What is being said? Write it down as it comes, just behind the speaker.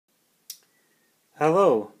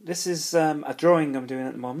Hello, this is a drawing I'm doing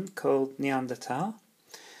at the moment called Neanderthal,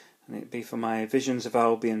 and it'll be for my Visions of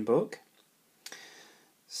Albion book.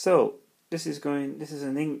 So this is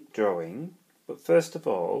an ink drawing, but first of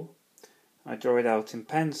all I draw it out in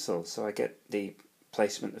pencil, so I get the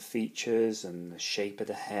placement of features and the shape of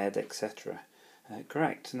the head, etc.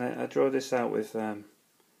 Correct, and I draw this out with a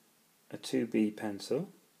 2B pencil.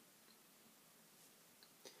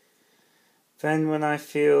 Then when I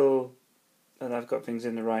feel that I've got things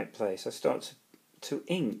in the right place, I start to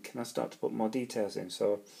ink, and I start to put more details in.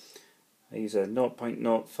 So I use a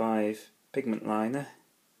 0.05 pigment liner,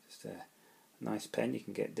 just a nice pen. You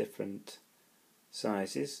can get different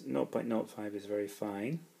sizes. 0.05 is very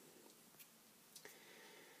fine.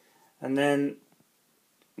 And then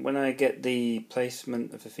when I get the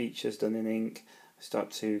placement of the features done in ink, I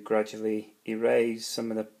start to gradually erase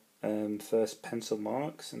some of the first pencil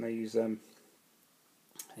marks, and I use a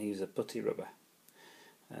putty rubber.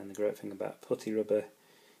 And the great thing about putty rubber,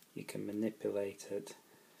 you can manipulate it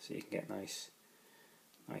so you can get nice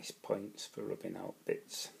points for rubbing out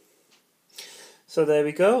bits. So there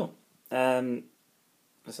we go. There's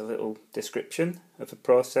a little description of the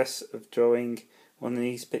process of drawing one of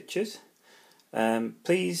these pictures.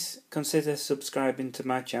 Please consider subscribing to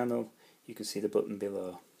my channel. You can see the button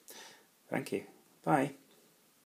below. Thank you. Bye.